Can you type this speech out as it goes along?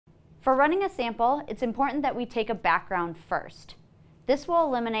For running a sample, it's important that we take a background first. This will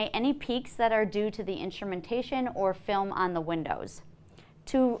eliminate any peaks that are due to the instrumentation or film on the windows.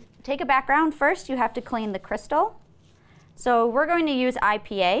 To take a background first, you have to clean the crystal. So we're going to use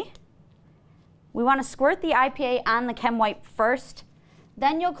IPA. We want to squirt the IPA on the chem wipe first,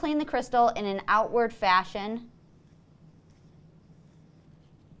 then you'll clean the crystal in an outward fashion,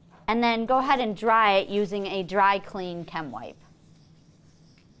 and then go ahead and dry it using a dry clean chem wipe.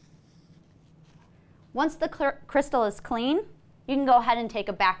 Once the crystal is clean, you can go ahead and take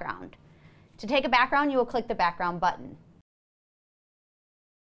a background. To take a background, you will click the background button.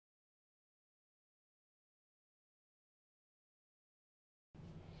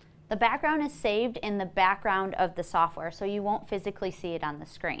 The background is saved in the background of the software, so you won't physically see it on the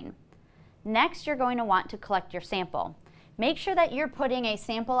screen. Next, you're going to want to collect your sample. Make sure that you're putting a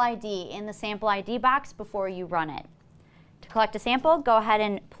sample ID in the sample ID box before you run it. To collect a sample, go ahead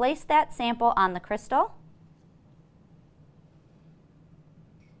and place that sample on the crystal.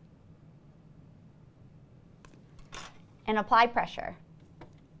 And apply pressure.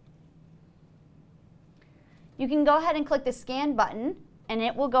 You can go ahead and click the scan button, and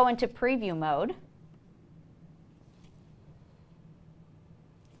it will go into preview mode.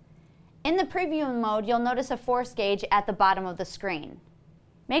 In the preview mode, you'll notice a force gauge at the bottom of the screen.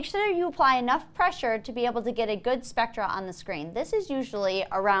 Make sure you apply enough pressure to be able to get a good spectra on the screen. This is usually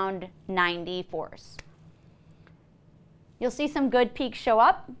around 90 force. You'll see some good peaks show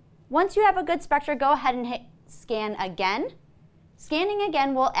up. Once you have a good spectra, go ahead and hit scan again. Scanning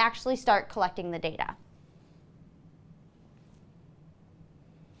again will actually start collecting the data.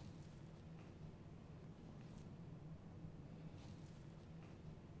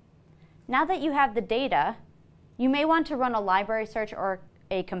 Now that you have the data, you may want to run a library search or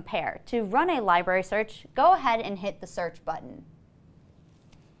a compare. To run a library search, go ahead and hit the search button.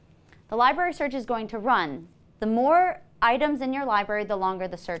 The library search is going to run. The more items in your library, the longer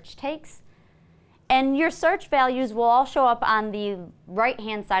the search takes. And your search values will all show up on the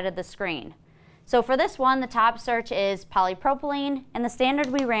right-hand side of the screen. So for this one, the top search is polypropylene, and the standard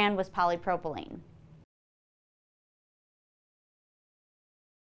we ran was polypropylene.